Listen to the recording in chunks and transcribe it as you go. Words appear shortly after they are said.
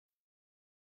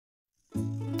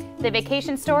The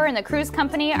Vacation Store and the Cruise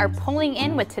Company are pulling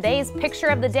in with today's picture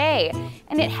of the day,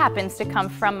 and it happens to come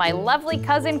from my lovely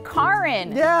cousin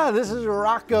Karin. Yeah, this is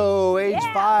Rocco, age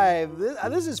 5.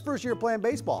 This is his first year playing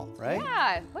baseball, right?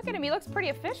 Yeah, look at him. He looks pretty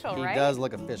official, right? He does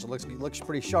look official. Looks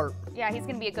pretty sharp. Yeah, he's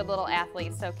going to be a good little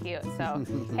athlete. So cute. So,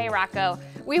 hey, Rocco,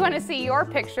 we want to see your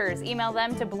pictures. Email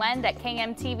them to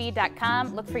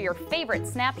blend@kmtv.com. Look for your favorite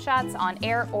snapshots on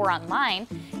air or online,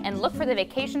 and look for the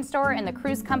Vacation Store and the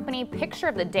Cruise Company picture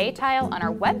of the day tile on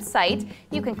our website.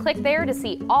 You can click there to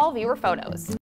see all viewer photos.